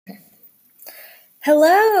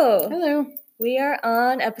Hello! Hello. We are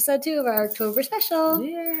on episode 2 of our October special.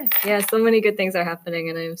 Yeah, so many good things are happening,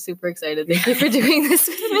 and I'm super excited. Thank you for doing this.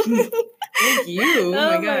 Thank you.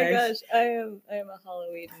 Oh my gosh. I am a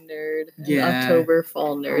Halloween nerd. Yeah. An October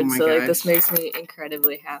fall nerd. Oh my so gosh. this makes me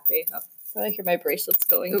incredibly happy. I'll probably hear my bracelets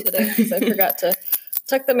going today because I forgot to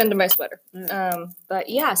tuck them into my sweater. But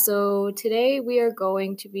yeah, so today we are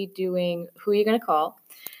going to be doing Who Are You Gonna Call?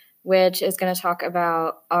 Which is going to talk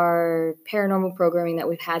about our paranormal programming that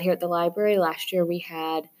we've had here at the library. Last year we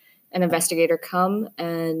had an investigator come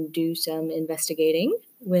and do some investigating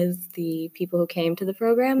with the people who came to the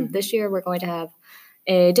program. Mm-hmm. This year we're going to have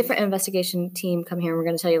a different investigation team come here. We're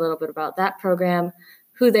going to tell you a little bit about that program,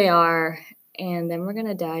 who they are, and then we're going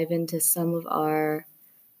to dive into some of our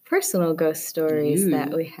personal ghost stories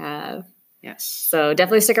that we have. Yes. So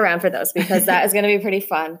definitely stick around for those because that is going to be pretty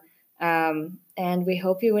fun. And we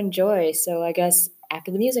hope you enjoy. So I guess after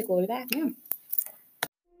the music, we'll be back. Yeah.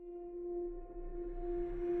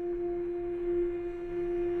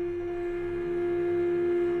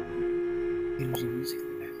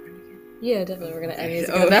 Yeah, definitely. We're going to end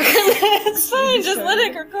music in the back. It's fine. Just let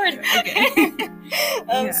it record.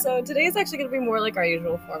 Okay. So today is actually going to be more like our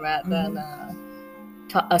usual format than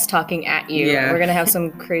us talking at you. Yeah. We're going to have some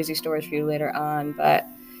crazy stories for you later on. But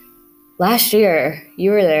last year,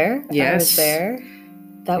 you were there. Yes. I was there.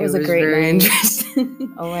 That was a great very night.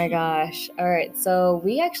 Interesting. Oh my gosh. All right. So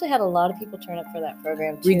we actually had a lot of people turn up for that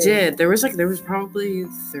program too. We did. There was probably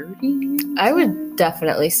 30. I would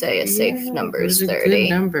definitely say a safe number is 30. It was a good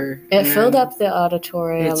number. It filled up the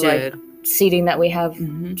auditorium, It did. like seating that we have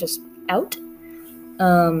Mm-hmm. just out.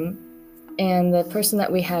 And the person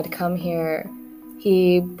that we had come here,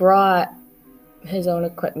 he brought his own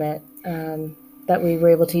equipment that we were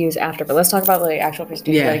able to use after. But let's talk about the actual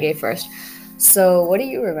presentation that I gave first. So what do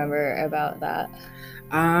you remember about that?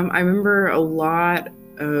 I remember a lot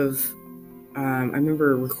of I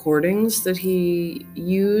remember recordings that he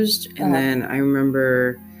used, and then I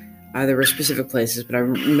remember there were specific places, but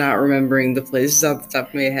I'm not remembering the places off the top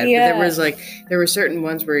of my head. Yeah. But there were certain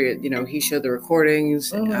ones where he showed the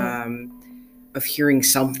recordings of hearing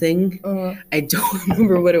something. I don't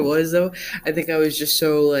remember what it was though. I think I was just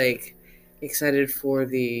so excited for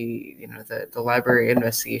the library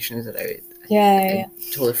investigations that I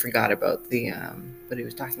totally forgot about what he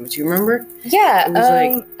was talking about. Do you remember? Yeah, it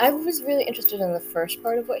was I was really interested in the first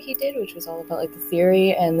part of what he did, which was all about the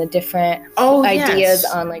theory and the different ideas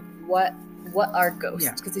on what are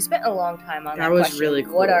ghosts, because he spent a long time on that was question. Really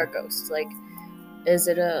cool. What are ghosts? Is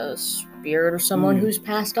it a spirit of someone who's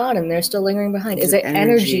passed on and they're still lingering behind? Is it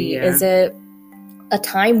energy? Yeah. Is it a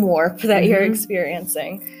time warp that you're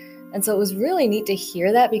experiencing? And so it was really neat to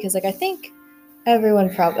hear that because I think I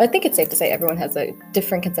think it's safe to say everyone has a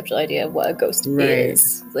different conceptual idea of what a ghost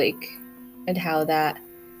is, and how that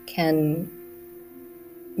can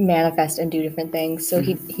manifest and do different things. So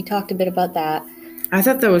he talked a bit about that. I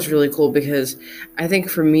thought that was really cool because I think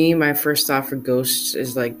for me, my first thought for ghosts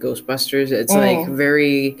is Ghostbusters. It's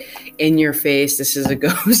very in your face. This is a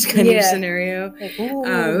ghost kind of scenario.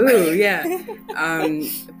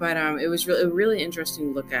 But it was really interesting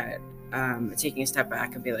to look at, taking a step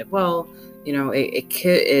back and be like, well, it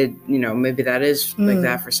could, maybe that is like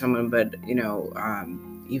that for someone, but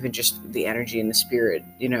even just the energy and the spirit,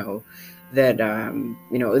 that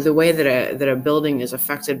the way that a building is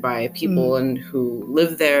affected by people and who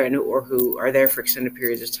live there or who are there for extended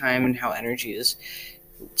periods of time, and how energy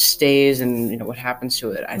stays and what happens to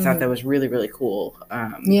it. I thought that was really, really cool.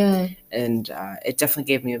 And it definitely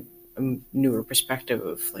gave me a newer perspective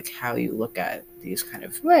of how you look at these kind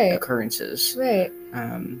of occurrences.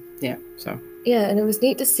 And it was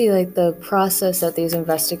neat to see the process that these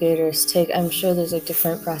investigators take. I'm sure there's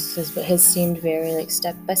different processes, but his seemed very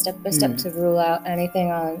step by step to rule out anything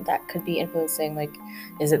on that could be influencing.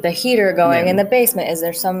 Is it the heater going in the basement? Is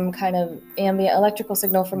there some kind of ambient electrical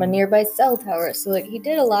signal from a nearby cell tower? So he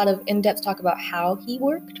did a lot of in-depth talk about how he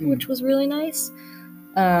worked, which was really nice.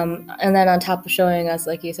 And then on top of showing us,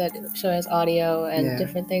 like you said, showing us audio and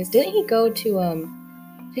different things. Didn't he go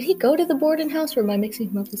to the Borden house, or am I mixing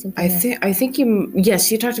him up with something else? I think you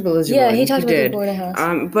talked about Lizzie Borden. He talked about the Borden house.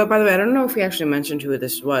 But by the way, I don't know if we actually mentioned who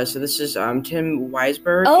this was. So this is Tim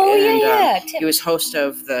Weisberg. Tim. He was host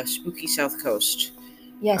of the Spooky South Coast.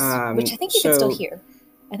 Yes, which I think you can still hear.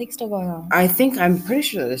 I think it's still going on. I'm pretty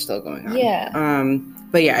sure that it's still going on. Yeah.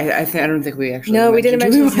 But yeah, I don't think we actually. No, we didn't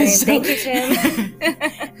mention his name. Thank you, Tim.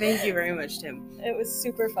 Thank you very much, Tim. It was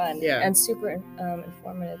super fun. And super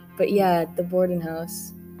informative. But yeah, the Borden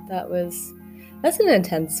house. That's an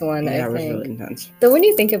intense one. Yeah, I think. It was really intense. So when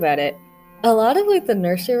you think about it, a lot of like the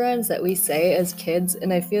nursery rhymes that we say as kids,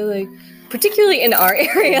 and I feel like, particularly in our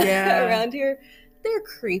area around here, they're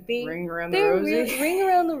creepy. Ring around the rosy. Ring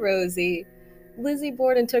around the rosy. Lizzie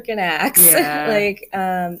Borden took an axe.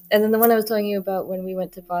 And then the one I was telling you about when we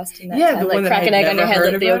went to Boston. That time, like crack an egg on your head,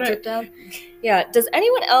 let the yolk drip down. Yeah. Does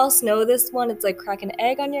anyone else know this one? It's like crack an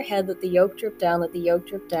egg on your head, let the yolk drip down, let the yolk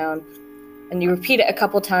drip down. And you repeat it a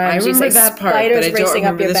couple times. I remember that part, spiders but I don't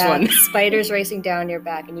remember this one. Spiders racing down your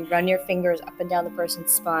back, and you run your fingers up and down the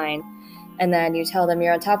person's spine. And then you tell them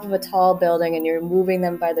you're on top of a tall building and you're moving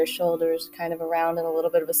them by their shoulders kind of around in a little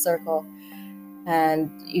bit of a circle. And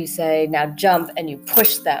you say, now jump, and you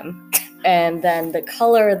push them. And then the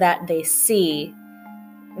color that they see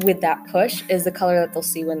with that push is the color that they'll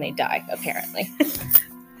see when they die, apparently.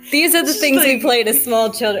 These are the things we played as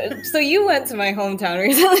small children. So you went to my hometown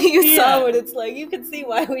recently. You saw what it's like. You can see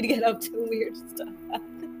why we'd get up to weird stuff out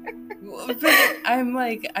there. But I'm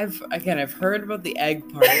like, I've heard about the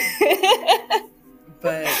egg part.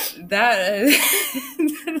 But that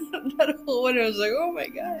whole one, I was like, oh my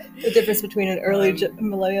god. The difference between an early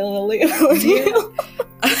millennial and a millennial.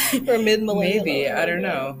 Or mid-millennial. Maybe. I don't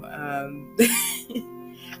know. I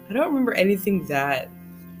don't remember anything that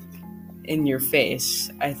in your face.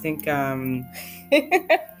 I think no,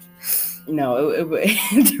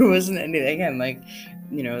 there wasn't anything. Again, like,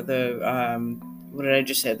 you know, the what did I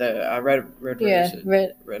just say? The red roses.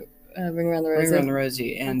 Ring around the rosy. Ring around the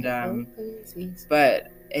rosy, and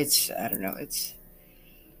but it's, I don't know, it's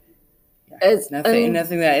nothing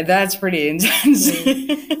that's pretty intense.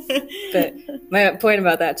 But my point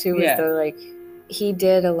about that too was though, like, he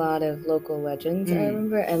did a lot of local legends, I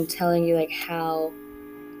remember, and telling you like how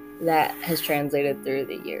that has translated through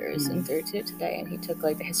the years and through to today. And he took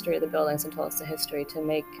like the history of the buildings and told us the history to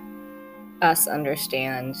make us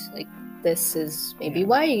understand, like, this is maybe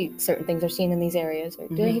why certain things are seen in these areas. Or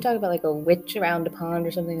didn't he talk about like a witch around a pond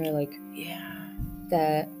or something, or like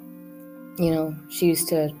that, you know, she used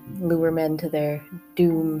to lure men to their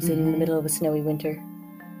dooms in the middle of a snowy winter.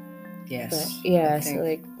 Yes. But, so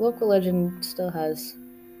like local legend still has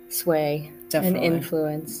sway and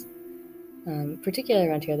influence. Particularly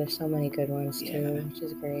around here, there's so many good ones too, which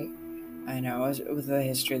is great. I know. With the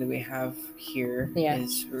history that we have here,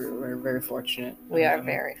 we're very fortunate. We are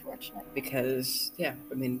very fortunate because, I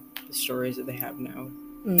mean, the stories that they have now.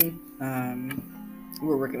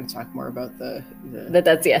 We're going to talk more about the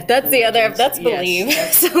Believe.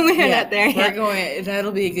 Yes, so we're not there yet. We're going.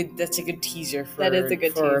 That's a good teaser for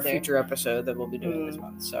a future episode that we'll be doing this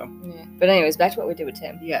month. So, but anyways, back to what we did with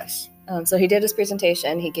Tim. Yes. So he did his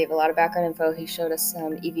presentation. He gave a lot of background info. He showed us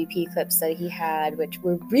some EVP clips that he had, which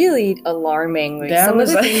were really alarming. Like, some of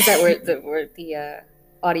the things that were the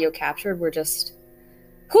audio captured were just,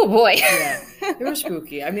 oh boy. Yeah, they were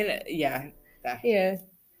spooky. I mean,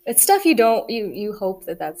 it's stuff you hope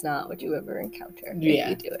that that's not what you ever encounter. If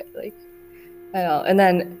you do it, like, I know. And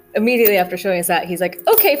then immediately after showing us that, he's like,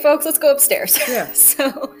 okay, folks, let's go upstairs. Yeah.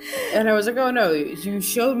 And I was like, oh no, you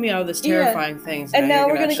showed me all this terrifying things. And now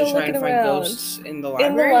we're going to go try looking and around. Find ghosts in the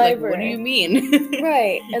library. Like, what do you mean?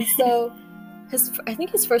 Right. And so I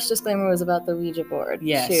think his first disclaimer was about the Ouija board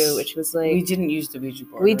too, which was like, we didn't use the Ouija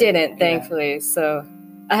board. We didn't, thankfully. So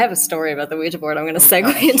I have a story about the Ouija board I'm going to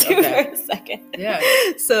segue into for a second. Yeah.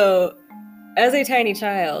 So, as a tiny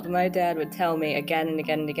child, my dad would tell me again and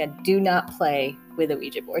again and again, do not play with a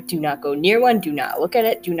Ouija board. Do not go near one. Do not look at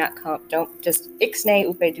it. Do not come. Don't just ixnay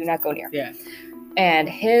upe. Do not go near. Yeah. And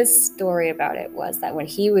his story about it was that when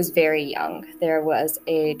he was very young, there was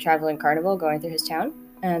a traveling carnival going through his town.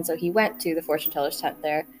 And so he went to the fortune teller's tent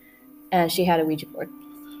there, and she had a Ouija board.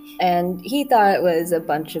 And he thought it was a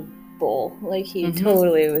bunch of bull. Like, he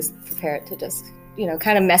totally was prepared to just,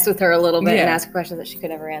 kind of mess with her a little bit and ask questions that she could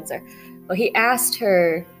never answer. Well, he asked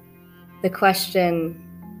her the question,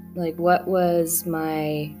 like, what was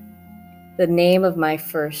the name of my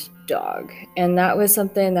first dog? And that was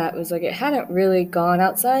something that was like, it hadn't really gone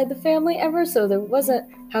outside the family ever, so there wasn't,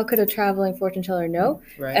 how could a traveling fortune teller know?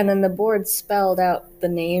 Right. And then the board spelled out the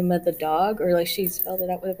name of the dog, or like she spelled it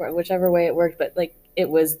out with the board, whichever way it worked, but like it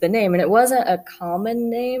was the name. And it wasn't a common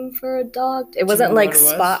name for a dog. It wasn't like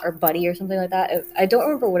Spot or Buddy or something like that. I don't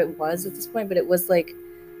remember what it was at this point, but it was like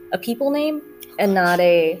a people name and not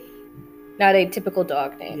a typical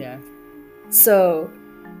dog name. Yeah. So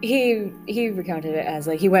he recounted it as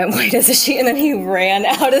like he went white as a sheet and then he ran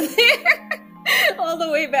out of there all the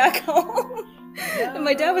way back home. No. And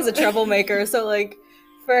my dad was a troublemaker, so like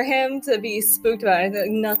for him to be spooked about it,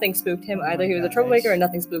 nothing spooked him either. He was a troublemaker and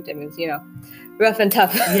nothing spooked him. He was, rough and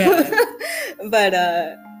tough. Yeah. But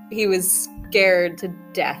he was scared to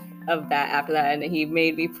death of that after that, and he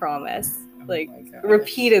made me promise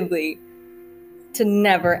repeatedly to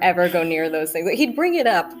never ever go near those things. Like, he'd bring it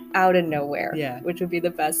up out of nowhere, which would be the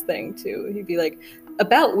best thing too. He'd be like,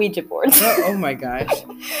 about Ouija boards. Oh my gosh.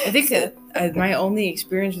 I think my only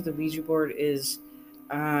experience with the Ouija board is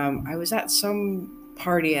I was at some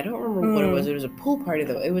party. I don't remember what it was. It was a pool party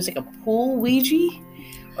though. It was like a pool Ouija.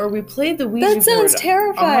 Or we played the Ouija board. That sounds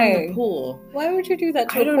terrifying. On the pool. Why would you do that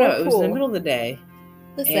to I don't a know. pool? It was in the middle of the day.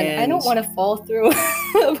 Listen, I don't want to fall through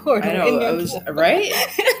a portal. I know. I was right.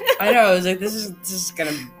 I know. I was like, this is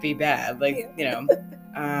gonna be bad. Like, you know.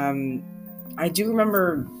 I do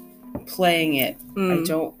remember playing it. I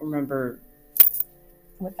don't remember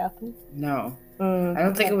what happened. No, I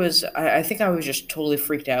don't think it was. I think I was just totally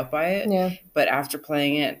freaked out by it. Yeah. But after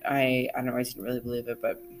playing it, I don't know. I didn't really believe it,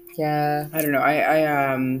 but yeah. I don't know.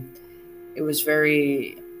 It was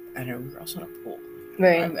very. I don't know. We were also in a pool.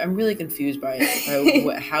 Right. I'm really confused by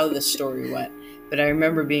how the story went. But I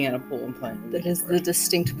remember being in a pool and playing. That is the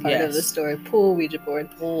distinct part of the story. Pool Ouija board.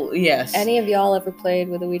 Pool, yes. Any of y'all ever played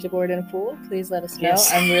with a Ouija board in a pool? Please let us know.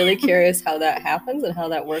 Yes. I'm really curious how that happens and how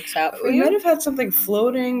that works out for you. We might have had something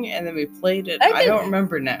floating and then we played it. I don't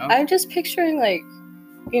remember now. I'm just picturing, like,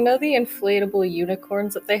 you know the inflatable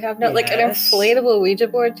unicorns that they have now? Yes. Like an inflatable Ouija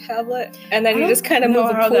board tablet? And then you just kind of move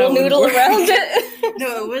a pool noodle around it?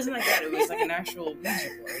 No, it wasn't like that. It was like an actual Ouija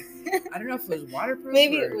board. I don't know if it was waterproof.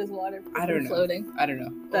 Maybe it was waterproof. I don't know. Floating. I don't know.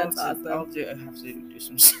 That's awesome. I have to do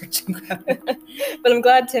some searching. But I'm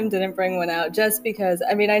glad Tim didn't bring one out, just because,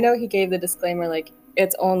 I mean, I know he gave the disclaimer, like,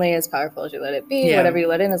 it's only as powerful as you let it be. Yeah. Whatever you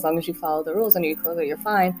let in, as long as you follow the rules and you close it, you're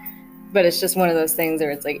fine. But it's just one of those things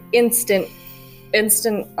where it's like instant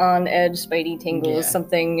on edge spidey tingles. Yeah.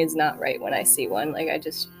 Something is not right when I see one. Like, I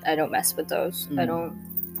don't mess with those. I don't.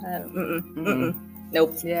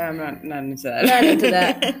 Nope. Yeah, I'm not into that. Not into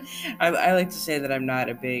that. I like to say that I'm not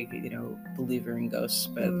a big, believer in ghosts,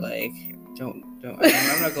 but like, don't.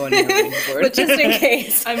 I'm not going near the board. But just in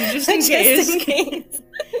case. I'm just in case. Just in case.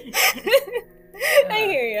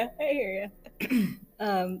 I hear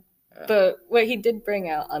you. But what he did bring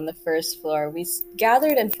out on the first floor, we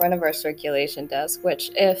gathered in front of our circulation desk,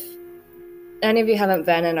 which, if any of you haven't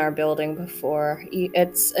been in our building before,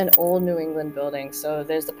 it's an old New England building. So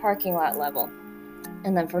there's the parking lot level.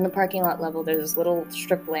 And then from the parking lot level, there's this little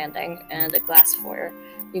strip landing and a glass foyer.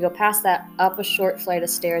 You go past that, up a short flight of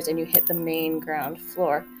stairs, and you hit the main ground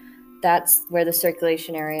floor. That's where the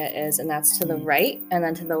circulation area is, and that's to the right. And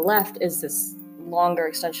then to the left is this longer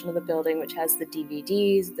extension of the building, which has the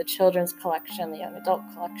DVDs, the children's collection, the young adult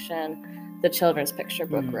collection, the children's picture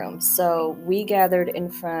book room. So we gathered in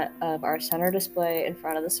front of our center display, in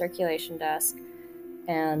front of the circulation desk,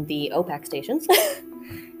 and the OPAC stations.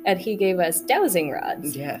 And he gave us dowsing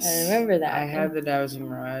rods. Yes. I remember that. I had the dowsing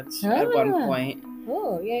rods at one point.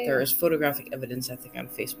 Oh, yeah. There is photographic evidence, I think, on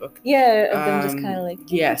Facebook. Yeah, of them just kind of like...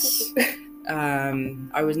 Yes.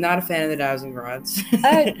 I was not a fan of the dowsing rods.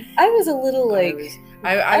 I was a little like...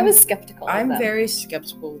 I was skeptical of I'm them. very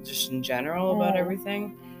skeptical just in general about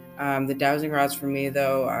everything. The dowsing rods for me,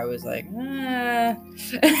 though, I was like,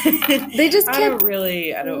 They just kept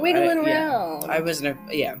wiggling around. I wasn't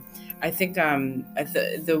I think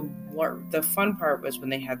the fun part was when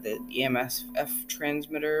they had the EMF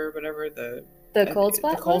transmitter or whatever, the cold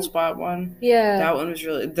spot spot one. Yeah, that one was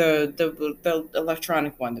really the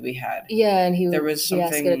electronic one that we had. Yeah, and he asked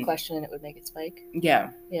it a question and it would make it spike. Yeah,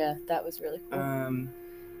 that was really cool.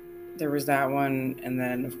 There was that one, and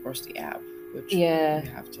then of course the app, which we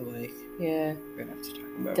have to we're gonna have to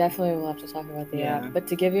talk about. Definitely, we'll have to talk about the app. But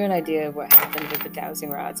to give you an idea of what happened with the dowsing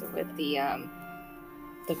rods and with the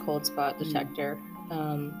cold spot detector,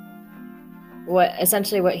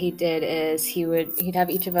 what he did is he'd have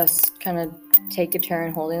each of us kind of take a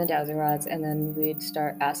turn holding the dowsing rods, and then we'd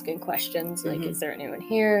start asking questions like, is there anyone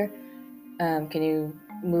here? Can you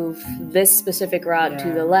move this specific rod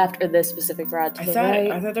to the left or this specific rod to the right?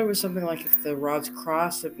 I thought there was something like, if the rods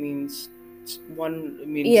cross, it means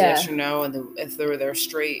yes or no, and if they're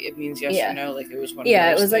straight, it means yes or no. Like, it was one of those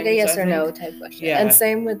it was things, like a yes or no type question. Yeah. And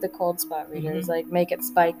same with the cold spot readers, like, make it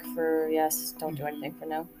spike for yes, don't do anything for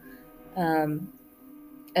no.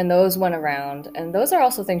 And those went around, and those are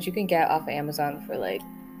also things you can get off of Amazon for like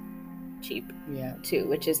cheap too,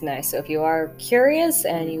 which is nice. So if you are curious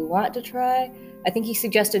and you want to try, I think he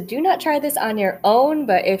suggested do not try this on your own,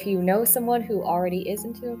 but if you know someone who already is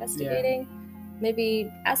into investigating, maybe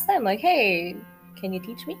ask them, like, hey, can you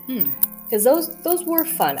teach me? Because those were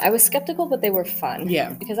fun. I was skeptical, but they were fun.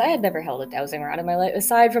 Yeah. Because I had never held a dowsing rod in my life,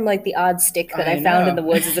 aside from like the odd stick that I found in the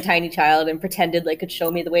woods as a tiny child and pretended like could show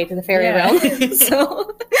me the way to the fairy realm.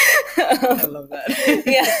 So I love that.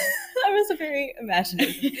 Yeah. I was very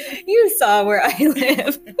imaginative. You saw where I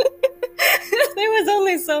live. There was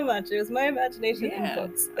only so much. It was my imagination and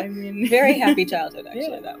books. I mean, very happy childhood,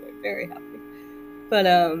 actually, that way. Very happy. But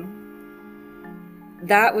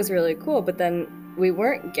that was really cool. But then we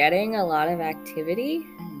weren't getting a lot of activity.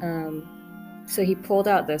 So he pulled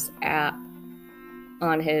out this app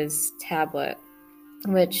on his tablet,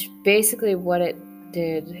 which basically what it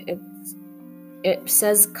did, it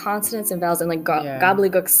says consonants and vowels and like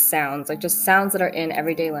gobbledygook sounds, like just sounds that are in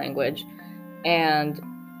everyday language. And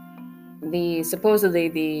supposedly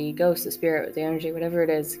the ghost, the spirit, the energy, whatever it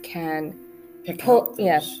is, can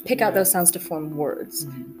pick out those sounds to form words.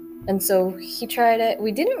 Mm-hmm. And so he tried it.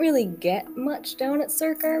 We didn't really get much down at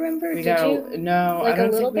Cirque, I remember. No, I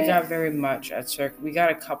don't think we got very much at Cirque. We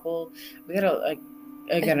got a couple.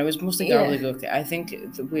 Again, it was mostly gobbledygook. I think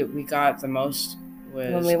we got the most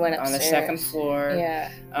was when we went on the second floor.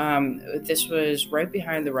 Yeah. This was right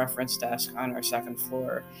behind the reference desk on our second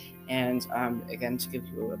floor. And again, to give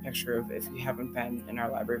you a picture of if you haven't been in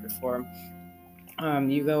our library before,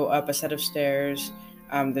 you go up a set of stairs.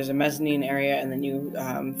 There's a mezzanine area, and then you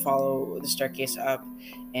follow the staircase up.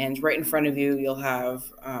 And right in front of you, you'll have,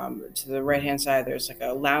 to the right-hand side, there's like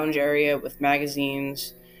a lounge area with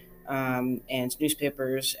magazines and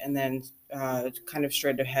newspapers. And then kind of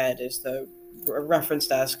straight ahead is the reference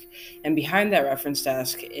desk. And behind that reference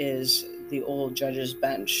desk is the old judge's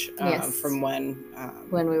bench from when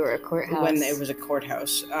we were a courthouse. When it was a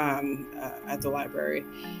courthouse at the library.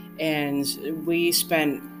 And we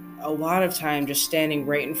spent a lot of time just standing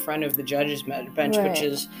right in front of the judge's bench, right. Which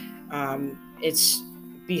is it's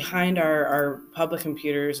behind our public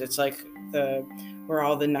computers. It's like where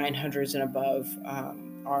all the 900s and above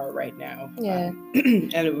are right now.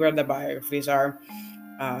 And where the biographies are.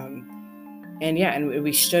 And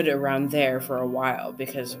we stood around there for a while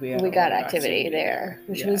because we got activity there,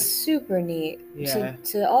 which was super neat. Yeah.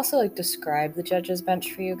 To also like describe the judge's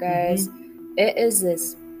bench for you guys, it is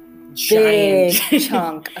this giant big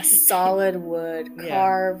chunk, a solid wood,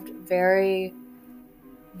 carved very,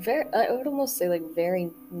 very, I would almost say like very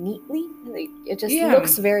neatly. Like, it just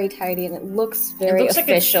looks very tidy and it looks very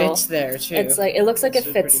official. Like it fits there too. It looks like it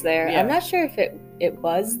fits there. I'm not sure if it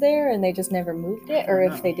was there and they just never moved it, or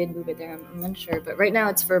if they did move it there. I'm unsure. But right now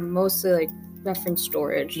it's for mostly like reference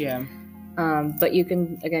storage. Yeah. But you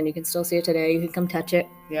can still see it today. You can come touch it.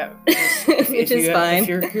 Yeah. Which is fine. If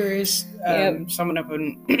you're curious, someone up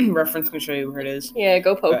in reference can show you where it is. Yeah,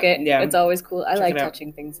 go poke it. Yeah. It's always cool. I like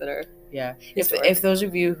touching things that are If those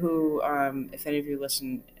of you who, if any of you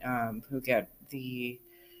listen, who get the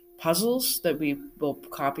puzzles that we will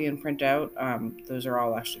copy and print out, those are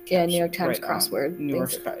all actually kept. Yeah, New York Times crossword.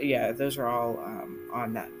 Those are all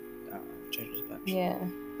on that judge's bench. Yeah.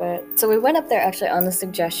 But so we went up there actually on the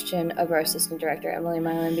suggestion of our assistant director, Emily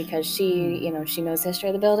Mylan, because she knows the history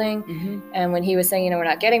of the building. Mm-hmm. And when he was saying, we're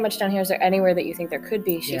not getting much down here, is there anywhere that you think there could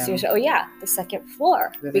be? She said, the second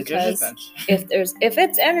floor. Because if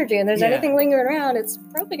it's energy and there's anything lingering around, it's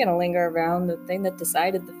probably going to linger around the thing that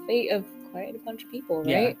decided the fate of quite a bunch of people,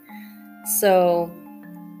 right? Yeah. So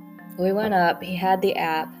we went up. He had the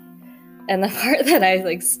app. And the part that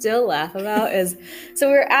I still laugh about is, so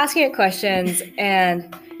we were asking it questions,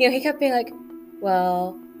 and he kept being like,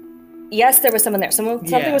 "Well, yes, there was someone there.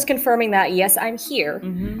 Something was confirming that. Yes, I'm here."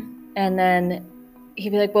 Mm-hmm. And then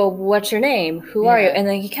he'd be like, "Well, what's your name? Who are you?" And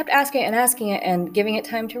then he kept asking it and giving it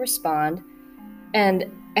time to respond. And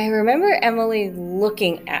I remember Emily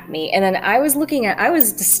looking at me, and then I was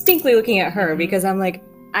distinctly looking at her, because I'm like,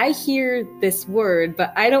 I hear this word,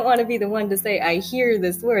 but I don't want to be the one to say I hear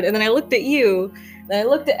this word. And then I looked at you, and I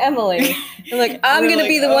looked at Emily. I'm like, I'm going to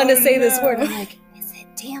be the one to say this word. I'm like, is it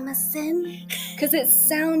Tamison? Because it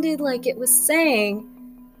sounded like it was saying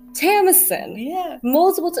Tamison. Yeah.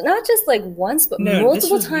 Multiple times, not just once, but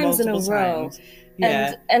multiple times in a row.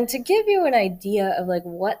 Yeah. And to give you an idea of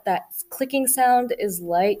what that clicking sound is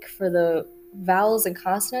like for the vowels and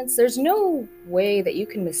consonants, there's no way that you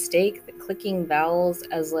can mistake the clicking vowels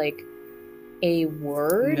as a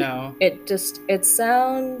word. No. It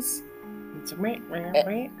sounds, it's right.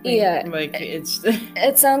 Yeah.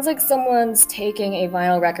 It sounds like someone's taking a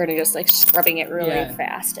vinyl record and just scrubbing it really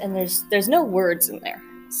fast, and there's no words in there.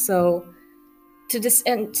 So to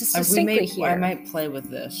distinctly hear, I might play with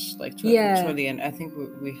this toward the end. I think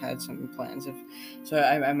we had some plans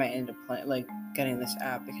I might end up playing getting this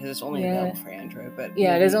app, because it's only available for Android. But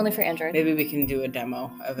it is only for Android. Maybe we can do a demo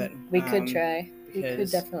of it. We could try. We could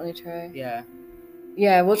definitely try.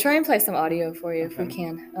 Yeah, we'll try and play some audio for you if we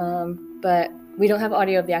can. But we don't have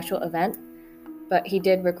audio of the actual event. But he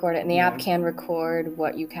did record it, and the app can record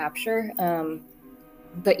what you capture.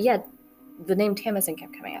 But the name Tamison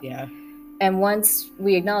kept coming up. Yeah. And once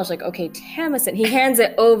we acknowledge, like, okay, Tamison, he hands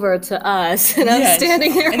it over to us, and I'm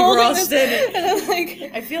standing there and holding we're all this, standing. and I'm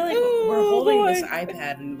like, I feel like we're holding this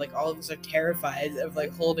iPad, and like all of us are terrified of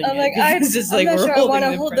like holding I'm it. like, I'm not sure I want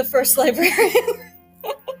to hold the first librarian.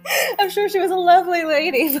 I'm sure she was a lovely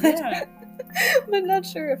lady, but but not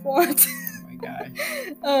sure if want. Oh my god.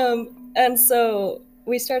 And so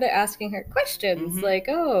we started asking her questions, like,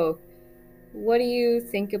 oh, what do you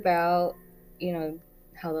think about,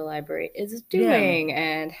 how the library is doing,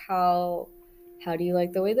 and how do you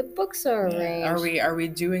like the way the books are arranged? Are we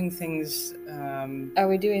doing things? Are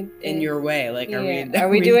we doing in your way? Like, are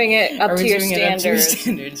we doing it up to your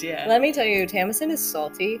standards? Yeah. Let me tell you, Tamison is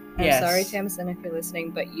salty. I'm sorry, Tamison, if you're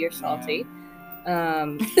listening, but you're salty.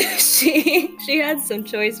 She had some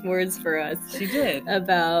choice words for us. She did.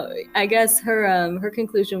 About, I guess her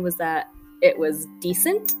conclusion was that it was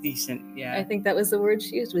decent. Decent, yeah. I think that was the word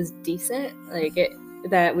she used, was decent. Like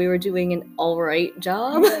that we were doing an all right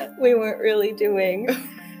job. We weren't really doing,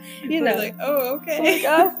 like, oh, okay.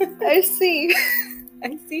 I see.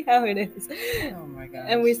 I see how it is. Oh my god.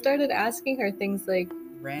 And we started asking her things like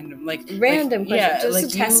random questions, just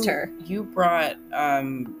to test her. You brought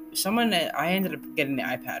someone. I ended up getting the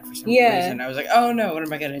iPad for some reason. I was like, oh no, what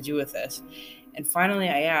am I gonna do with this? And finally,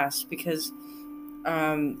 I asked because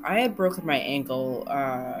I had broken my ankle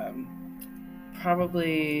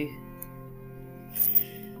probably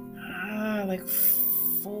like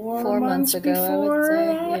 4 months ago, before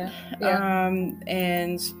I would say. Yeah.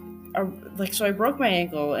 And so I broke my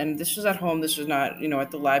ankle, and this was at home. This was not,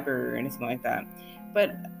 at the library or anything like that.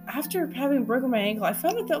 But after having broken my ankle, I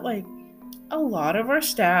found out that like a lot of our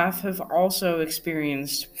staff have also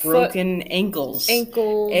experienced broken ankles.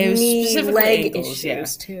 Knee, leg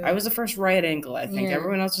issues too. I was the first right ankle, I think.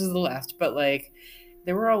 Everyone else was the left, but like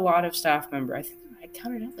there were a lot of staff members. I think I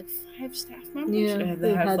counted out like 5 staff members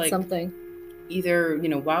that had like something. Either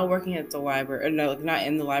while working at the library, or no, like not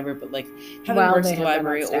in the library, but like having worked at the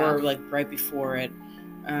library, or like right before it.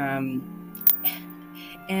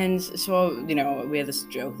 And so we had this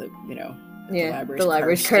joke that the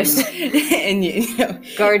library's cursed, and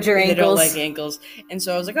guard your ankles. They don't like ankles, and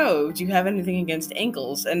so I was like, oh, do you have anything against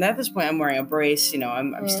ankles? And at this point, I'm wearing a brace.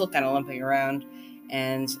 I'm still kind of limping around,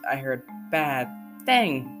 and I heard bad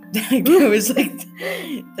thing. It was like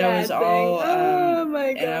that was all. Oh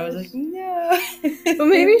my god! And I was like, no. Well,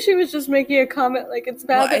 maybe she was just making a comment like it's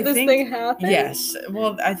bad that this thing happened. Yes.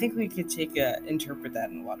 Well, I think we could interpret that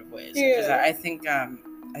in a lot of ways. Because I think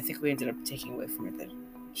we ended up taking away from it that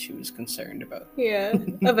she was concerned about. Yeah,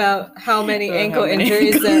 about how many ankle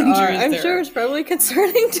injuries there are. I'm sure it's probably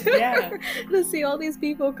concerning to her to see all these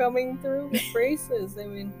people coming through with braces. I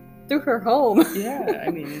mean, through her home. Yeah, I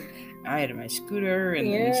mean, I had my scooter,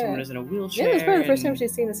 and then someone was in a wheelchair. Yeah, it's probably the first time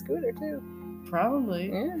she's seen a scooter too. Probably.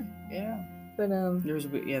 Yeah. But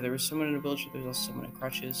there was someone in a wheelchair. There was also someone in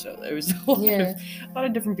crutches. So there was a lot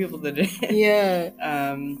of different people that did it. Yeah.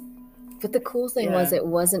 But the cool thing was it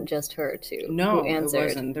wasn't just her too. No, who answered. It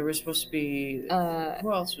wasn't. There was supposed to be.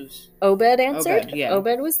 Who else was? Obed answered.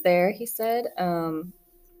 Obed was there. He said.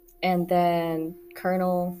 And then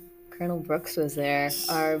Colonel Brooks was there,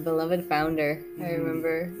 our beloved founder. I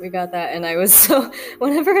remember we got that, and I was so,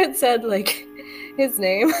 whenever it said like his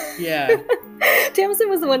name, Tamison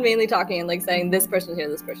was the one mainly talking and like saying this person here,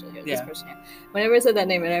 this person here, this person here. Whenever it said that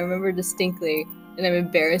name, and I remember distinctly, and I'm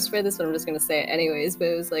embarrassed for this, but I'm just gonna say it anyways. But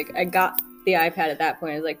it was like I got the iPad at that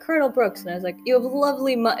point. I was like, Colonel Brooks, and I was like, you have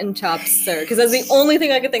lovely mutton chops, sir, because that's the only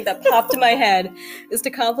thing I could think that popped in my head is to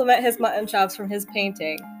compliment his mutton chops from his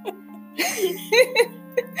painting.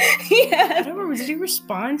 I don't remember. Did you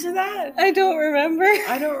respond to that? I don't remember.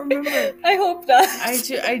 I hope not. I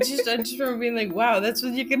just remember being like, wow, that's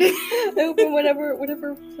what you can do. I hope in whatever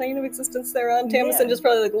plane of existence they're on, Tamison just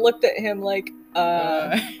probably like looked at him like,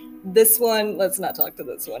 this one, let's not talk to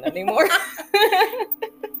this one anymore.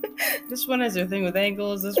 This one has their thing with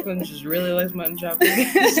ankles. This one just really likes mutton chops.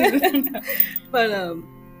 But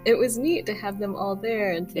it was neat to have them all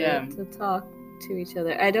there and to talk to each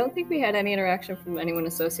other. I don't think we had any interaction from anyone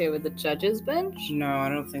associated with the judge's bench. No, I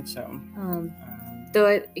don't think so.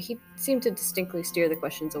 Though he seemed to distinctly steer the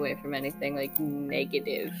questions away from anything like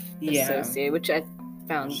negative associated, which I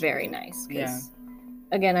found very nice.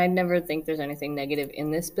 Again, I never think there's anything negative in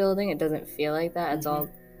this building. It doesn't feel like that. It's all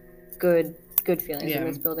good feelings in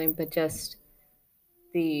this building, but just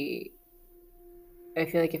I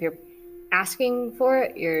feel like if you're asking for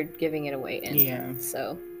it, you're giving it away.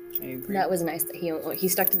 So I agree. That was nice that he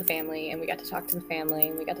stuck to the family, and we got to talk to the family,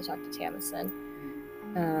 and we got to talk to Tamison.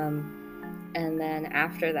 And then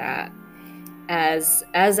after that,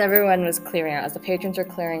 as everyone was clearing out, as the patrons were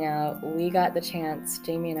clearing out, we got the chance,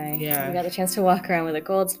 Jamie and I, we got the chance to walk around with a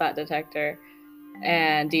gold spot detector.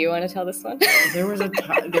 And do you want to tell this one? There was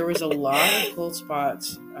a lot of gold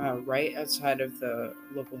spots right outside of the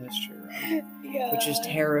local history room, which is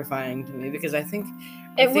terrifying to me because I think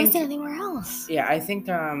it wasn't anywhere else. Yeah, I think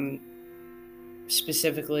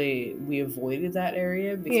specifically we avoided that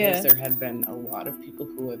area because there had been a lot of people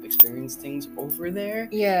who have experienced things over there.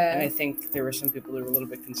 Yeah, and I think there were some people who were a little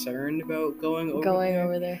bit concerned about going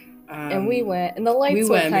over there. And we went, and the lights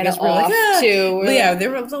were kind of off too.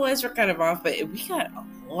 The lights were kind of off, but we got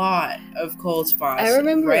a lot of cold spots. I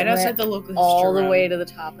remember right outside the local all the way to the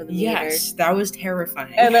top of the meter. Yes, that was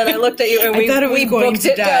terrifying. And then I looked at you, and we booked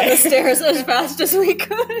it down the stairs as fast as we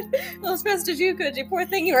could, as fast as you could. You poor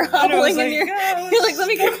thing, you were hobbling, and you're like, let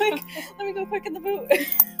me go quick in the boot.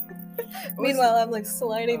 Meanwhile, I'm like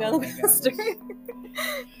sliding down the stairs.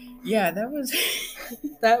 Yeah, that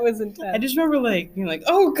was intense. I just remember being like,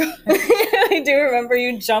 oh god. I do remember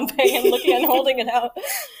you jumping and looking and holding it out.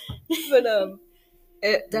 But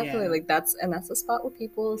it definitely that's the spot where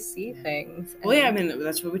people see things. Well, yeah, I mean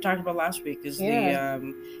that's what we talked about last week is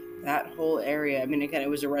the that whole area. I mean, again, it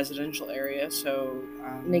was a residential area, so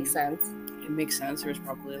makes sense. It makes sense. There's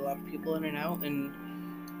probably a lot of people in and out, and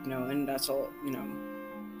and that's all.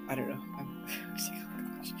 I don't know.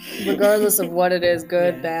 Regardless of what it is,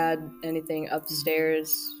 good, bad, anything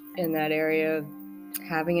upstairs in that area,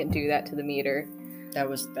 having it do that to the meter. That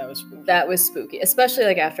was spooky. That was spooky,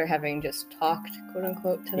 especially after having just talked, quote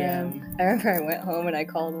unquote, to them. I remember I went home and I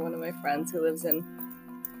called one of my friends who lives in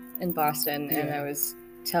Boston, and I was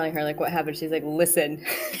telling her what happened. She's like, "Listen,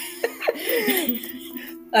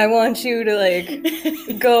 I want you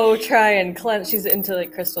to go try and cleanse." She's into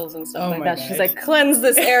crystals and stuff like that. Gosh. She's like, "Cleanse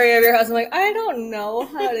this area of your house." I'm like, "I don't know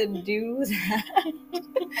how to do that."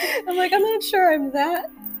 I'm like, "I'm not sure I'm that."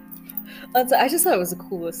 I just thought it was the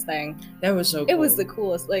coolest thing. That was so cool. It was the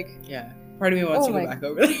coolest. Yeah. Part of me wants to go back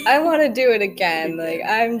over there. I want to do it again.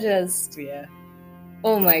 I'm just. Yeah.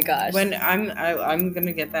 Oh my gosh. When I'm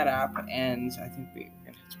gonna get that app, and I think we're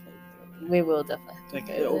gonna have to play with it. We will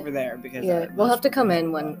definitely. Over there because we'll have to come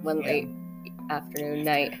in one late afternoon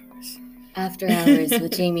night after hours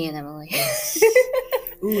with Jamie and Emily.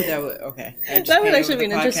 Ooh, that would okay. That would actually be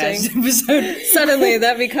an interesting episode. Suddenly,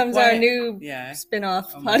 that becomes our new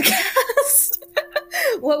spin-off podcast.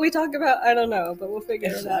 What we talk about, I don't know, but we'll figure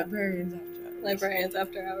it out. Librarians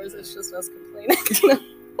After Hours. It's just us complaining.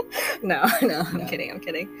 No, I'm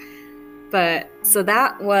kidding. But so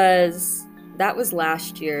that was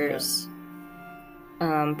last year's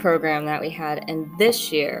program that we had, and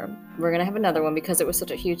this year we're gonna have another one because it was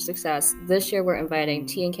such a huge success. This year we're inviting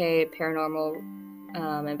T&K Paranormal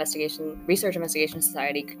Research Investigation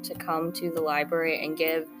Society to come to the library and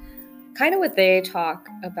give kind of what they talk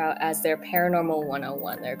about as their Paranormal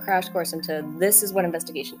 101, their crash course into this is what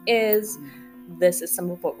investigation is, this is some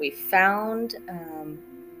of what we found,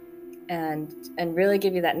 and really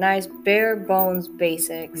give you that nice bare bones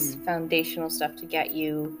basics, foundational stuff to get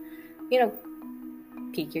you,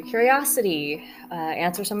 pique your curiosity,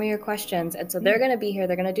 answer some of your questions. And so they're going to be here.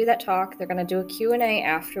 They're going to do that talk. They're going to do a Q&A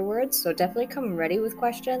afterwards. So definitely come ready with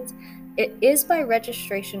questions. It is by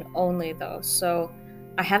registration only, though. So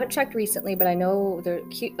I haven't checked recently, but I know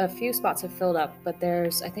a few spots have filled up. But I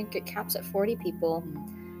think it caps at 40 people.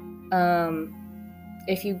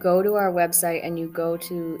 If you go to our website and you go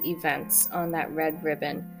to events on that red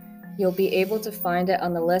ribbon, you'll be able to find it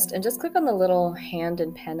on the list, and just click on the little hand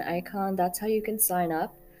and pen icon. That's how you can sign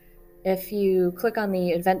up. If you click on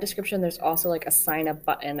the event description, there's also a sign up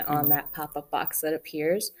button on that pop-up box that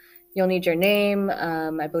appears. You'll need your name.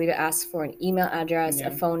 I believe it asks for an email address, a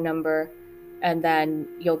phone number, and then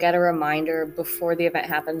you'll get a reminder before the event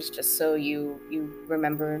happens, just so you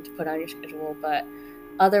remember to put on your schedule. But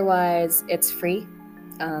otherwise, it's free.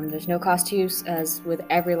 There's no cost to you. As with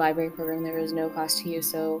every library program, there is no cost to you.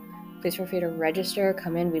 So please feel free to register,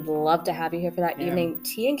 come in. We'd love to have you here for that evening.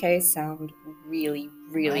 T&K sound really,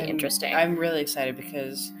 really interesting. I'm really excited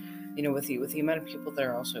because, with the amount of people that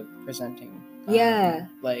are also presenting. That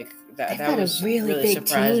was really big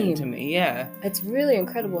surprising team to me. Yeah. It's really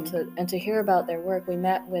incredible to hear about their work. We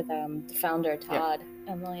met with the founder, Todd,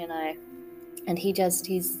 Emily and I, and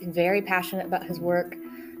he's very passionate about his work,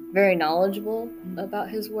 very knowledgeable about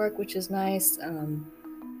his work, which is nice. And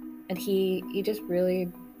he just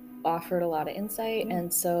really offered a lot of insight,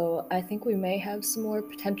 and so I think we may have some more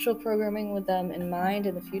potential programming with them in mind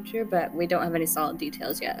in the future, but we don't have any solid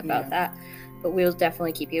details yet about that. But we'll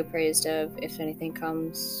definitely keep you appraised of if anything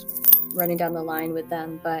comes running down the line with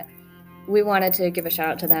them. But we wanted to give a shout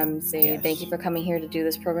out to them, say Yes. thank you for coming here to do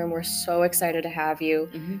this program. We're so excited to have you.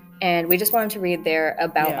 Mm-hmm. And we just wanted to read their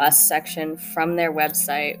About Us section from their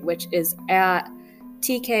website, which is at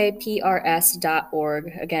tkprs.org.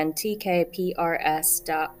 Again, tkprs.org.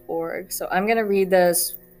 So I'm going to read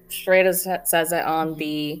this straight as it says it on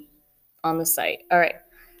the site. All right.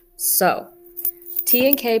 So,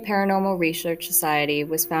 T&K Paranormal Research Society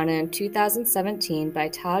was founded in 2017 by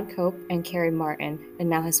Todd Cope and Carrie Martin, and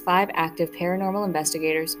now has 5 active paranormal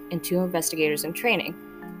investigators and 2 investigators in training.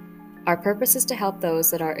 Our purpose is to help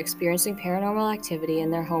those that are experiencing paranormal activity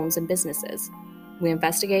in their homes and businesses. We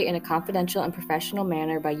investigate in a confidential and professional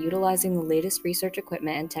manner by utilizing the latest research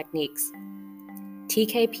equipment and techniques.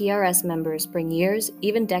 TKPRS members bring years,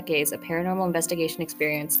 even decades, of paranormal investigation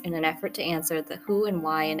experience in an effort to answer the who and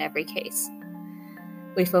why in every case.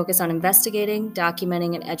 We focus on investigating,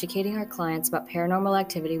 documenting, and educating our clients about paranormal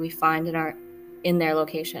activity we find in their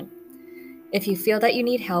location. If you feel that you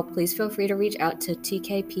need help, please feel free to reach out to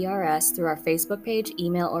TKPRS through our Facebook page,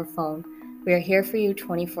 email, or phone. We are here for you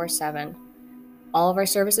 24/7. All of our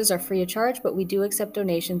services are free of charge, but we do accept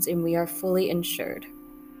donations and we are fully insured.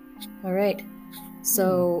 All right.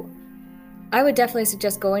 So I would definitely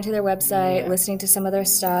suggest going to their website, listening to some of their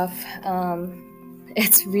stuff.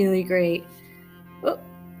 It's really great.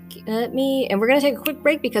 And we're going to take a quick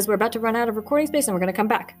break because we're about to run out of recording space and we're going to come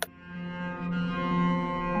back.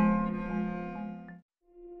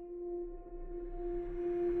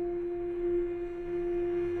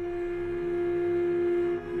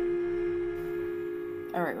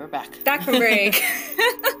 All right, we're back. Back from break.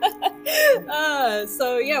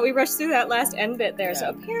 So yeah, we rushed through that last end bit there. Yeah. So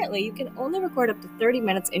apparently you can only record up to 30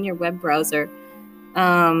 minutes in your web browser.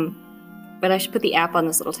 But I should put the app on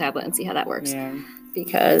this little tablet and see how that works. Yeah.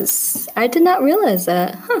 Because I did not realize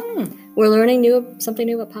that. We're learning something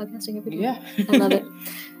new about podcasting every day. Yeah. I love it.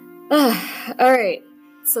 All right.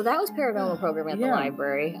 So that was Paranormal Programming at the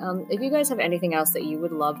library. If you guys have anything else that you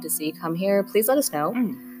would love to see come here, please let us know.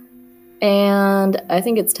 And I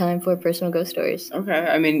think it's time for personal ghost stories. Okay.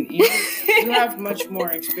 I mean, you have much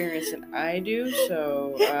more experience than I do,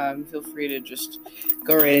 so feel free to just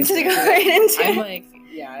go right into it.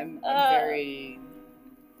 I'm very...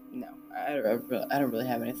 No, I don't really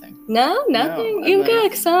have anything. No, nothing. No, You've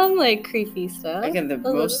got some creepy stuff. Again, the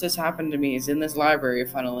most that's happened to me is in this library,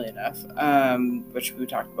 funnily enough, which we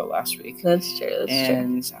talked about last week. That's true.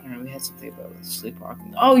 And I don't know, we had something about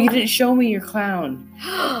sleepwalking. Oh, you didn't show me your clown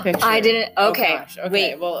picture. I didn't. Okay. Oh, gosh. Okay.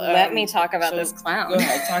 Wait. Well, let me talk about this clown. Go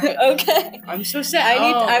ahead. Okay. I'm so sad.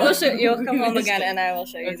 I will show you. You'll come home again, and I will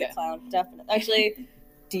show you the clown. Definitely. Actually.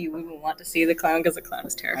 Do you even want to see the clown? Because the clown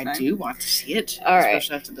is terrifying. I do want to see it. All right.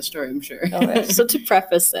 Especially after the story, I'm sure. Right. So to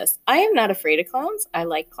preface this, I am not afraid of clowns. I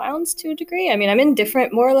like clowns to a degree. I mean, I'm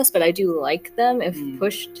indifferent more or less, but I do like them if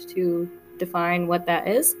pushed to define what that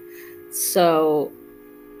is. So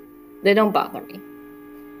they don't bother me.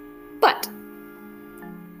 But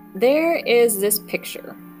there is this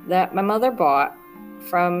picture that my mother bought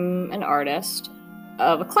from an artist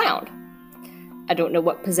of a clown. I don't know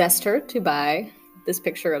what possessed her to buy this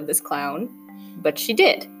picture of this clown, but she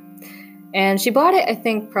did. And she bought it, I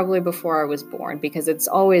think, probably before I was born, because it's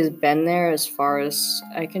always been there as far as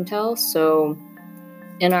I can tell. So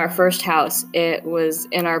in our first house, it was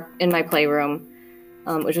in my playroom,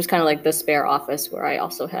 which was kind of like the spare office where I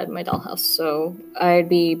also had my dollhouse. So I'd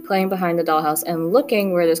be playing behind the dollhouse and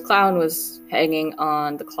looking where this clown was hanging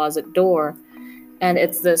on the closet door. And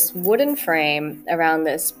it's this wooden frame around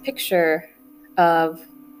this picture of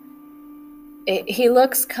he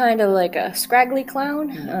looks kind of like a scraggly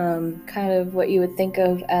clown, kind of what you would think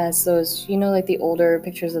of as those, like the older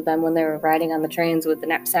pictures of them when they were riding on the trains with the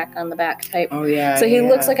knapsack on the back type. Oh, yeah. So he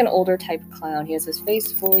looks like an older type of clown. He has his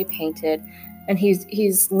face fully painted, and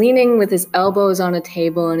he's leaning with his elbows on a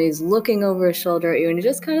table, and he's looking over his shoulder at you, and he's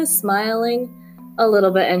just kind of smiling a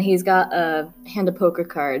little bit, and he's got a hand of poker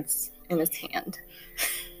cards in his hand.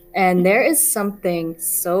 And there is something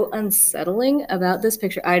so unsettling about this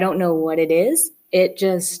picture. I don't know what it is. It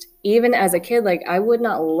just, even as a kid, I would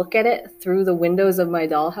not look at it through the windows of my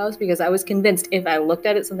dollhouse because I was convinced if I looked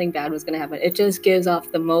at it, something bad was going to happen. It just gives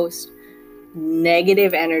off the most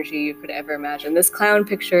negative energy you could ever imagine. This clown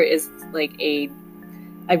picture is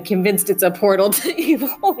I'm convinced it's a portal to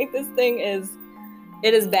evil. This thing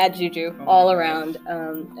it is bad juju all around.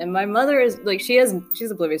 And my mother is she's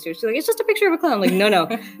oblivious to it. She's like, it's just a picture of a clown. No,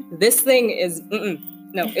 this thing is,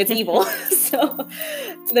 no, it's evil. So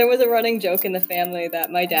there was a running joke in the family that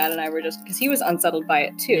my dad and I were because he was unsettled by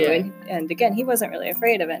it too. Yeah. And again, he wasn't really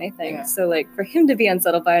afraid of anything. Yeah. So for him to be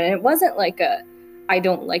unsettled by it, and it wasn't I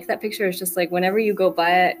don't like that picture. It's just like whenever you go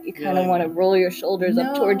by it, you kind of want to roll your shoulders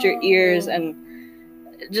up towards your ears and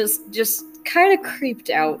just kind of creeped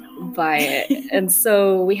out by it. And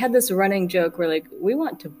so we had this running joke where like, we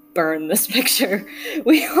want to burn this picture.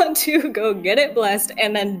 We want to go get it blessed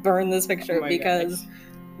and then burn this picture because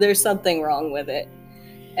there's something wrong with it.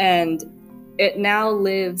 And it now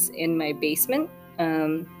lives in my basement.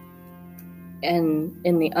 And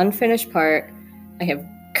in the unfinished part, I have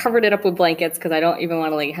covered it up with blankets because I don't even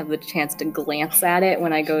want to like have the chance to glance at it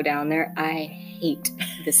when I go down there. I hate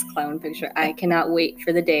this clown picture. I cannot wait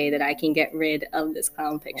for the day that I can get rid of this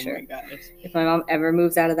clown picture. Oh my gosh. If my mom ever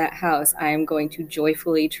moves out of that house, I am going to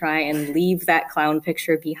joyfully try and leave that clown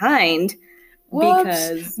picture behind. Whoops.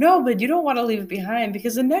 Because no, but you don't want to leave it behind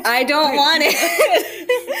because the next I don't want it.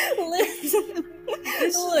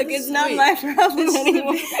 Look, it's not my problem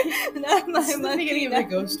anymore. Not my money. The beginning of the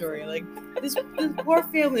ghost story. Like this poor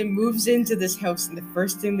family moves into this house, and the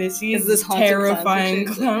first thing they see is this terrifying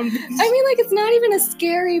clown. I mean, like it's not even a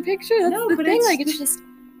scary picture. That's the thing. Like it's just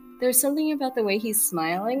there's something about the way he's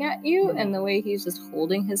smiling at you and the way he's just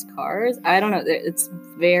holding his cards. I don't know. It's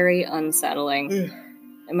very unsettling.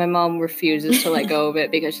 And my mom refuses to let go of it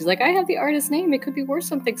because she's like, I have the artist's name. It could be worth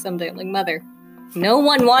something someday. I'm like, Mother, no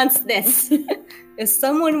one wants this. If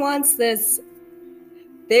someone wants this,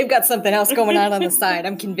 they've got something else going on the side.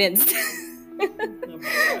 I'm convinced.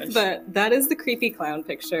 Oh but that is the creepy clown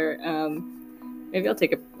picture. Maybe I'll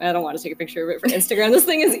I don't want to take a picture of it for Instagram. This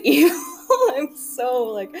thing is evil. I'm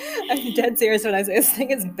dead serious when I say this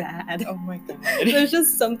thing is bad. Oh my god. There's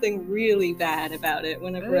just something really bad about it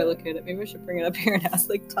whenever I look at it. Maybe I should bring it up here and ask,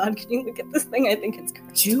 like, Todd, can you look at this thing? I think it's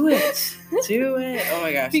cursed. Do it. Oh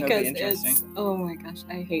my gosh, because that would be interesting. Oh my gosh,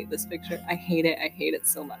 I hate this picture. I hate it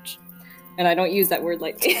so much. And I don't use that word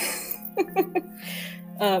lightly.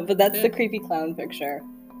 But that's the creepy clown picture.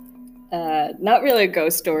 Not really a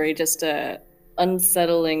ghost story, just a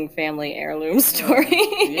unsettling family heirloom story.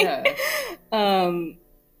 Yeah.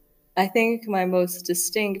 I think my most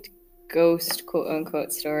distinct ghost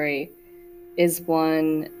quote-unquote story is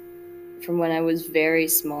one from when I was very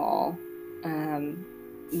small.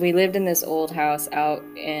 We lived in this old house out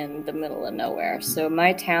in the middle of nowhere. So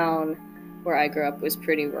my town where I grew up was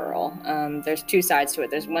pretty rural. There's two sides to it.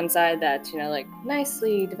 There's one side that's, like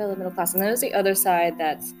nicely developed middle class, and there's the other side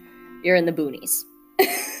that's you're in the boonies.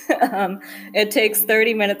 It takes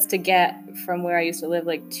 30 minutes to get from where I used to live,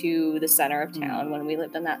 like, to the center of town when we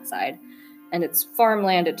lived on that side. And it's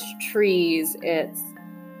farmland, it's trees, it's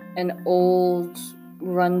an old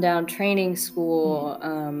rundown training school.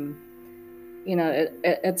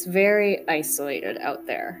 It's very isolated out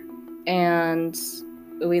there. And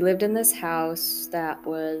we lived in this house it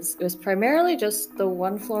was primarily just the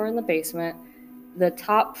one floor in the basement. The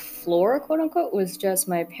top floor, quote unquote, was just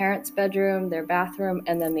my parents' bedroom, their bathroom,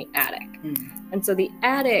 and then the attic. And so the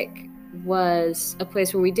attic was a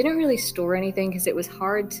place where we didn't really store anything because it was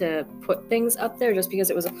hard to put things up there just because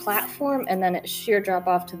it was a platform and then it sheer drop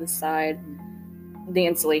off to the side, the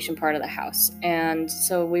insulation part of the house. And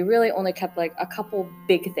so we really only kept like a couple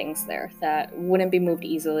big things there that wouldn't be moved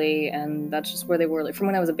easily, and that's just where they were, like from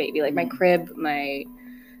when I was a baby, like my crib, my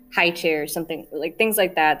high chair, something like things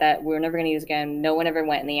like that we were never going to use again. No one ever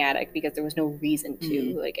went in the attic because there was no reason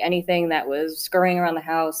to. Like anything that was scurrying around the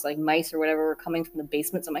house, like mice or whatever, were coming from the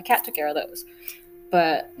basement, so my cat took care of those.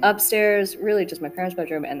 But upstairs, really just my parents'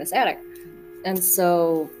 bedroom and this attic. And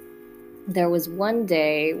so there was one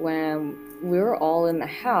day when we were all in the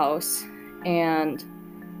house and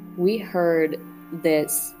we heard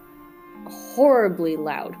this horribly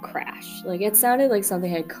loud crash. Like it sounded like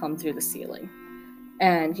something had come through the ceiling.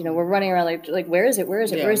 And, we're running around like, where is it? Where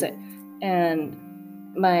is it? Yeah. Where is it? And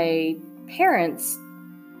my parents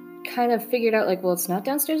kind of figured out, like, well, it's not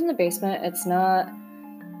downstairs in the basement. It's not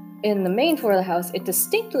in the main floor of the house. It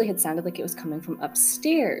distinctly had sounded like it was coming from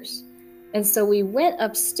upstairs. And so we went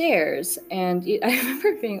upstairs, and I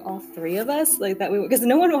remember being all three of us, like that, because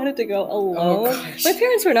no one wanted to go alone. Oh, my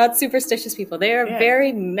parents were not superstitious people. They are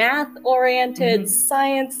very math-oriented,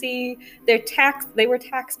 sciencey. They were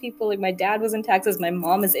tax people. Like my dad was in taxes, my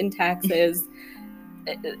mom is in taxes.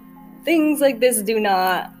 Things like this do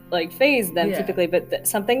not faze them typically, but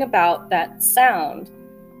something about that sound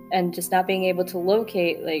and just not being able to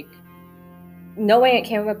locate, knowing it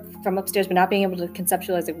came up from upstairs, but not being able to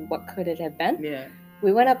conceptualize what could it have been. Yeah.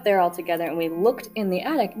 We went up there all together and we looked in the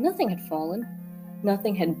attic. Nothing had fallen.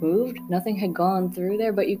 Nothing had moved. Nothing had gone through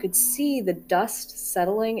there, but you could see the dust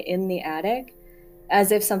settling in the attic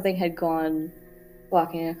as if something had gone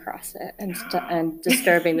walking across it and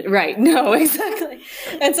disturbing the, right, no, exactly.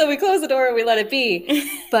 And so we closed the door and we let it be.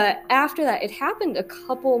 But after that, it happened a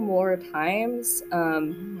couple more times. Oh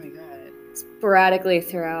my God. Sporadically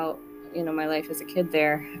throughout, my life as a kid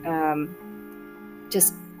there.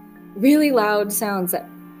 Just really loud sounds that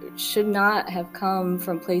should not have come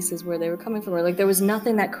from places where they were coming from. Or like there was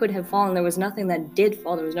nothing that could have fallen. There was nothing that did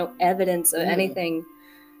fall. There was no evidence of anything,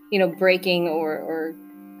 breaking or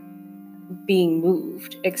being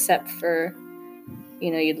moved, except for,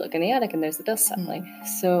 you'd look in the attic and there's the dust settling.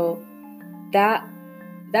 So that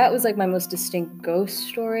was like my most distinct ghost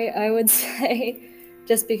story, I would say,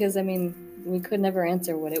 just because, we could never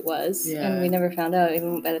answer what it was, and we never found out.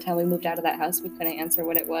 Even by the time we moved out of that house, we couldn't answer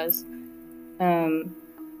what it was.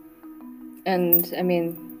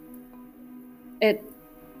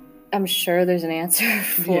 I'm sure there's an answer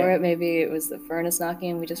for it. Maybe it was the furnace knocking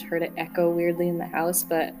and we just heard it echo weirdly in the house,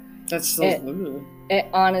 but that's so it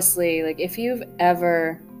honestly, like, if you've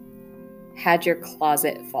ever had your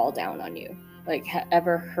closet fall down on you, like,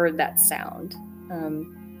 ever heard that sound,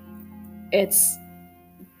 it's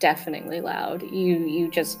definitely loud. You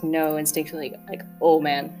just know instinctually, like, oh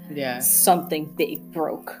man, something big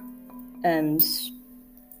broke, and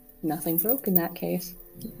nothing broke in that case.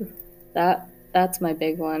 That's my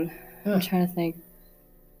big one. I'm trying to think.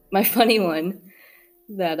 My funny one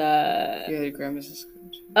that your grandma's.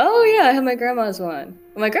 Oh yeah, I have my grandma's one.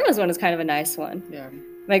 Well, my grandma's one is kind of a nice one. Yeah.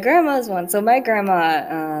 My grandma's one. So my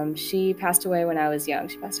grandma, she passed away when I was young.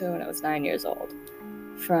 She passed away when I was 9 years old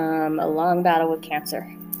from a long battle with cancer.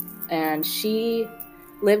 And she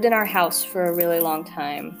lived in our house for a really long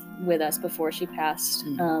time with us before she passed.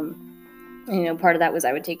 Part of that was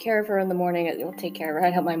I would take care of her in the morning. I'd take care of her.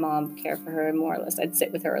 I'd help my mom care for her, more or less. I'd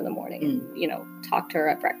sit with her in the morning and, talk to her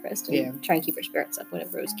at breakfast and try and keep her spirits up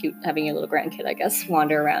whenever it was cute having your little grandkid, I guess,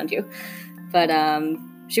 wander around you. But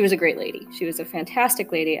she was a great lady. She was a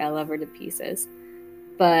fantastic lady. I love her to pieces.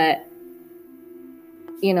 But,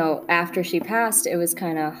 after she passed, it was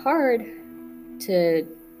kind of hard to,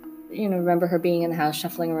 remember her being in the house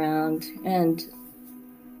shuffling around. And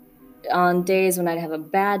on days when I'd have a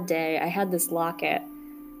bad day, I had this locket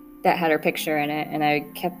that had her picture in it, and I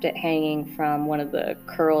kept it hanging from one of the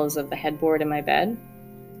curls of the headboard in my bed.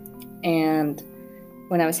 And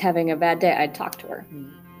when I was having a bad day, I'd talk to her.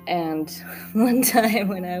 And one time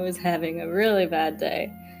when I was having a really bad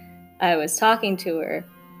day, I was talking to her,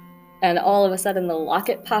 and all of a sudden the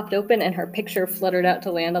locket popped open and her picture fluttered out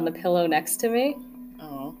to land on the pillow next to me.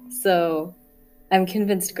 Oh. So I'm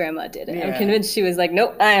convinced Grandma did it. Yeah. I'm convinced she was like,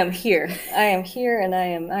 nope, I am here. I am here, and I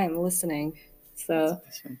am listening. So,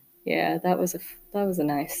 yeah, that was a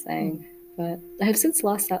nice thing. But I've since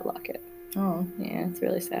lost that locket. Oh. Yeah, it's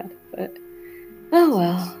really sad. But, oh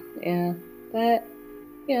well. Yeah. But,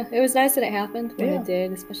 yeah, it was nice that it happened when it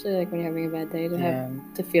did, especially like when you're having a bad day, to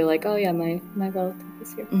have to feel like, oh yeah, my relative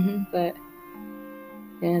is here. Mm-hmm. But,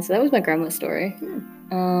 yeah, so that was my grandma's story.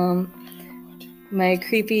 My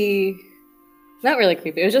creepy... Not really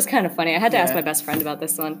creepy. It was just kind of funny. I had to ask my best friend about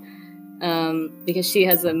this one because she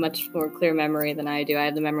has a much more clear memory than I do. I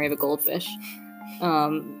have the memory of a goldfish.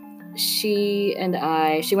 She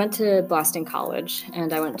went to Boston College,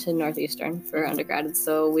 and I went to Northeastern for undergrad, and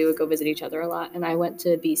so we would go visit each other a lot. And I went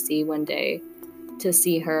to BC one day to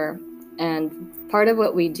see her, and part of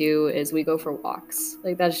what we do is we go for walks.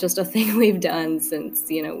 Like, that's just a thing we've done since,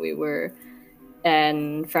 we were...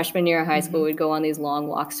 And freshman year of high school, we'd go on these long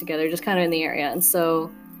walks together, just kind of in the area. And so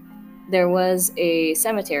there was a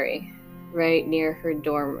cemetery right near her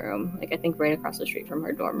dorm room, like I think right across the street from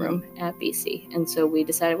her dorm room at BC. And so we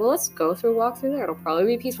decided, well, let's go through a walk through there. It'll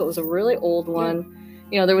probably be peaceful. It was a really old one.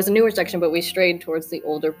 There was a newer section, but we strayed towards the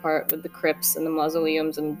older part with the crypts and the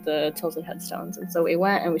mausoleums and the tilted headstones. And so we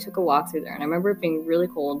went and we took a walk through there. And I remember it being really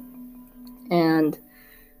cold. And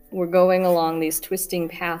we're going along these twisting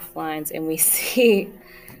path lines, and we see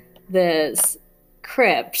this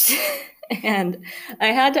crypt. And I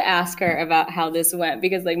had to ask her about how this went,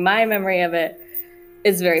 because like my memory of it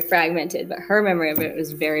is very fragmented, but her memory of it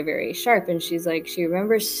was very, very sharp. And she's like, she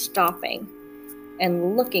remembers stopping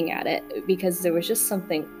and looking at it because there was just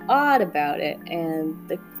something odd about it. And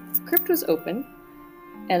the crypt was open,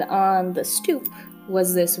 and on the stoop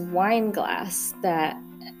was this wine glass that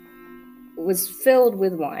was filled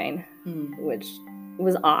with wine, which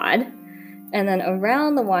was odd. And then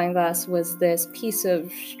around the wine glass was this piece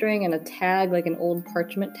of string and a tag, like an old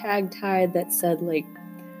parchment tag tied that said like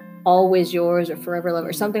always yours or forever love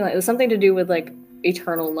or something. Like it was something to do with like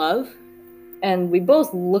eternal love. And we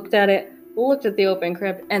both looked at it, looked at the open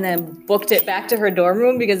crypt, and then booked it back to her dorm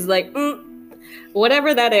room because like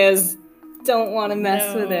whatever that is, don't want to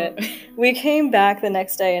mess with it. We came back the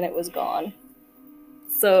next day and it was gone.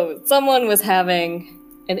 So someone was having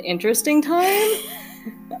an interesting time.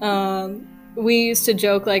 We used to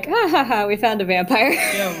joke like, ha ha ha, we found a vampire.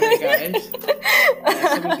 Oh my gosh.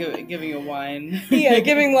 Someone giving a wine. Yeah,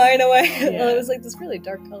 giving wine away. Yeah. Well, it was like this really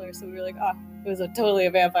dark color, so we were like, it was totally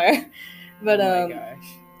a vampire. But oh my gosh.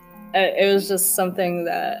 It was just something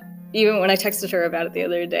that, even when I texted her about it the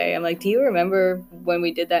other day, I'm like, do you remember when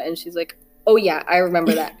we did that? And she's like, oh yeah, I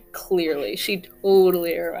remember that clearly. She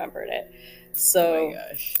totally remembered it. So oh my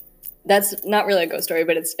gosh. That's not really a ghost story,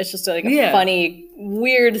 but it's just like a funny,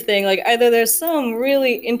 weird thing. Like, either there's some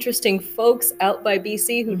really interesting folks out by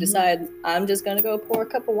BC who decide, I'm just going to go pour a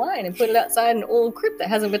cup of wine and put it outside an old crypt that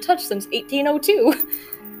hasn't been touched since 1802.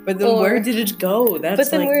 But then where did it go? Where did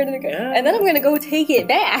it go? Yeah. And then I'm going to go take it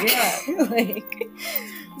back. Yeah.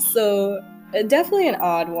 So, definitely an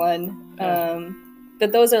odd one.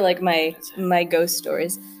 But those are like my ghost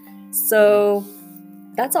stories. So,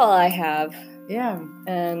 that's all I have. Yeah,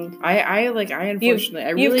 and I unfortunately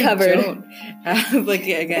I really don't have, like,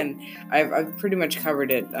 again, I've pretty much covered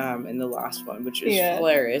it in the last one, which is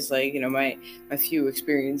hilarious. Like, my few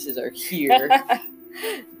experiences are here,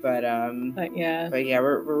 but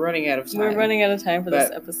we're running out of time. We're running out of time for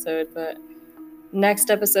this episode, but next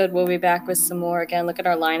episode we'll be back with some more. Again, look at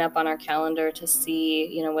our lineup on our calendar to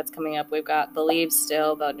see what's coming up. We've got Believe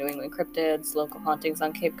still about New England cryptids, local hauntings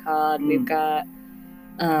on Cape Cod. We've got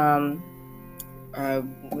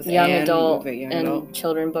with young Anne, adult and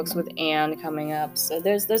children books with Anne coming up. So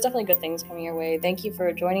there's definitely good things coming your way. Thank you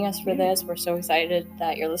for joining us for this. We're so excited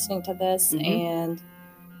that you're listening to this, and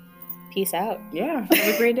peace out. Yeah,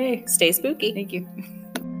 have a great day. Stay spooky. Thank you.